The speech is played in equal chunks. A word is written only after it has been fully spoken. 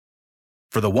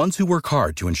For the ones who work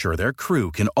hard to ensure their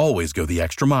crew can always go the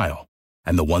extra mile,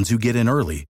 and the ones who get in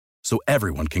early so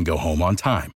everyone can go home on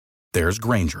time, there's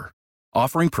Grainger,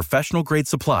 offering professional-grade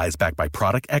supplies backed by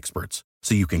product experts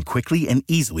so you can quickly and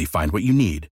easily find what you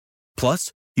need.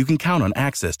 Plus, you can count on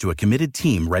access to a committed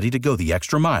team ready to go the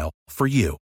extra mile for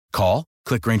you. Call,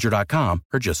 click Grainger.com,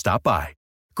 or just stop by.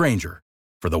 Grainger,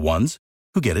 for the ones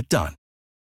who get it done.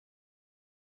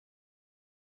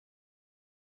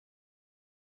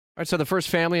 All right, so the first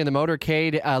family in the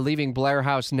motorcade leaving Blair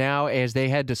House now as they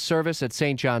head to service at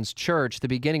St. John's Church, the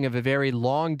beginning of a very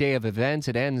long day of events.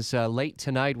 It ends late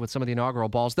tonight with some of the inaugural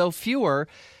balls, though fewer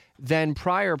than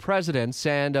prior presidents.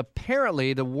 And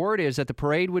apparently the word is that the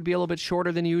parade would be a little bit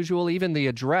shorter than usual. Even the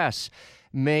address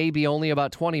may be only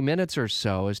about 20 minutes or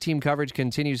so. As team coverage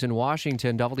continues in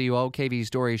Washington, WOKV's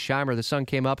Dory Scheimer, the sun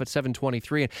came up at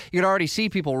 7:23, and you could already see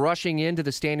people rushing into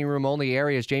the standing room only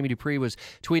areas. Jamie Dupree was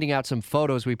tweeting out some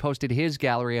photos. We posted his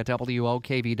gallery at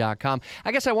WOKV.com.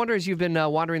 I guess I wonder, as you've been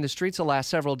wandering the streets the last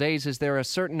several days, is there a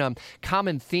certain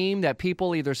common theme that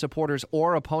people, either supporters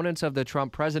or opponents of the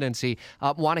Trump presidency,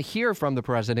 want to hear from the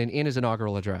president in his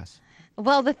inaugural address?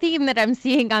 Well, the theme that I'm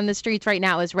seeing on the streets right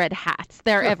now is red hats.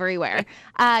 They're everywhere.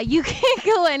 You can't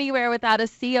go anywhere without a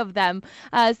sea of them.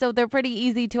 So they're pretty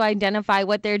easy to identify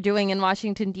what they're doing in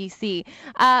Washington, D.C.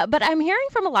 But I'm hearing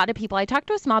from a lot of people. I talked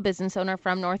to a small business owner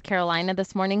from North Carolina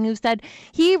this morning who said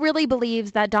he really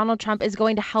believes that Donald Trump is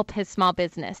going to help his small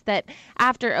business, that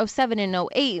after 2007 and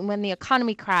 2008, when the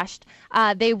economy crashed,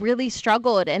 they really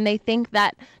struggled, and they think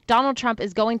that Donald Trump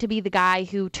is going to be the guy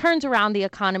who turns around the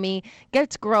economy,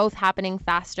 gets growth happening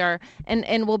faster,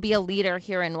 and will be a leader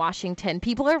here in Washington.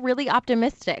 People are really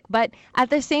optimistic, but at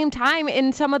the same time,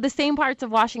 in some of the same parts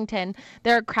of Washington,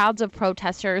 there are crowds of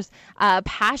protesters,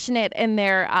 passionate in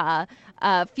their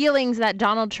feelings that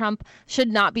Donald Trump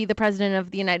should not be the president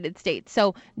of the United States.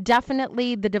 So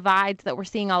definitely the divides that we're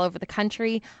seeing all over the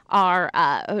country are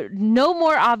no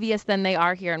more obvious than they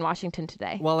are here in Washington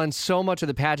today. Well, and so much of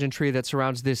the pageantry that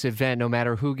surrounds this event, no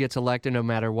matter who gets elected, no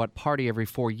matter what party, every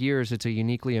 4 years, it's a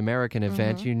uniquely American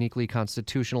event, uniquely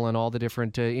constitutional, and all the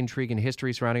different intrigue and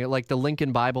history surrounding it. Like the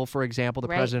Lincoln Bible, for example, the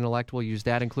president-elect will use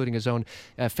that, including his own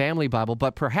family Bible.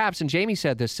 But perhaps, and Jamie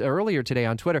said this earlier today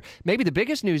on Twitter, maybe the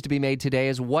biggest news to be made today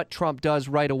is what Trump does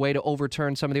right away to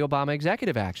overturn some of the Obama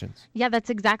executive actions. Yeah, that's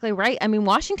exactly right. I mean,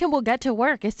 Washington will get to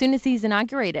work as soon as he's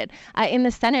inaugurated. In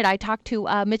the Senate, I talked to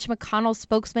Mitch McConnell's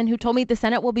spokesman who told me the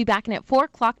Senate will be back in at 4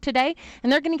 o'clock today,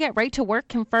 and they're going to get right to work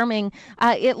confirming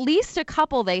at least a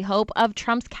couple, they hope, of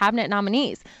Trump's cabinet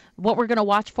nominees. What we're going to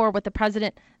watch for with the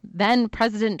president, then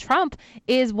President Trump,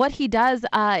 is what he does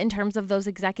in terms of those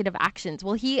executive actions.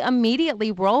 Will he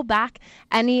immediately roll back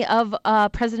any of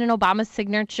President Obama's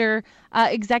signature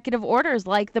executive orders,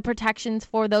 like the protections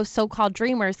for those so-called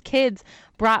dreamers, kids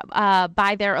brought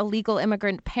by their illegal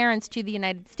immigrant parents to the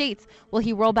United States? Will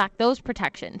he roll back those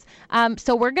protections?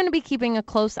 So we're going to be keeping a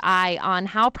close eye on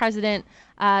how President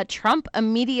Trump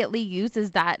immediately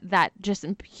uses that just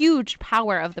huge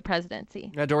power of the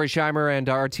presidency. Dory Scheimer and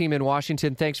our team in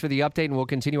Washington, thanks for the update, and we'll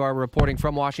continue our reporting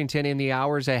from Washington in the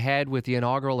hours ahead with the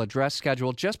inaugural address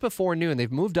scheduled just before noon.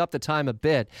 They've moved up the time a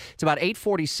bit. It's about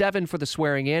 8:47 for the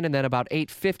swearing in, and then about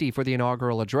 8:50 for the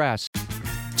inaugural address.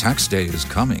 Tax day is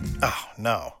coming. Oh,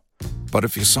 no. But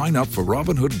if you sign up for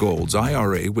Robinhood Gold's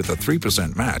IRA with a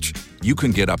 3% match, you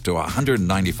can get up to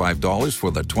 $195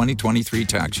 for the 2023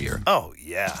 tax year. Oh,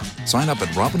 yeah. Sign up at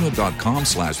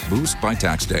Robinhood.com/boost by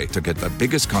tax day to get the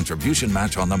biggest contribution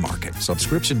match on the market.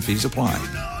 Subscription fees apply.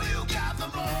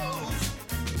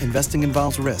 Investing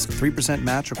involves risk. 3%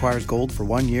 match requires gold for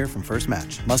 1 year from first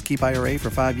match. Must keep IRA for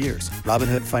 5 years.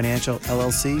 Robinhood Financial,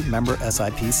 LLC, member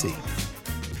SIPC.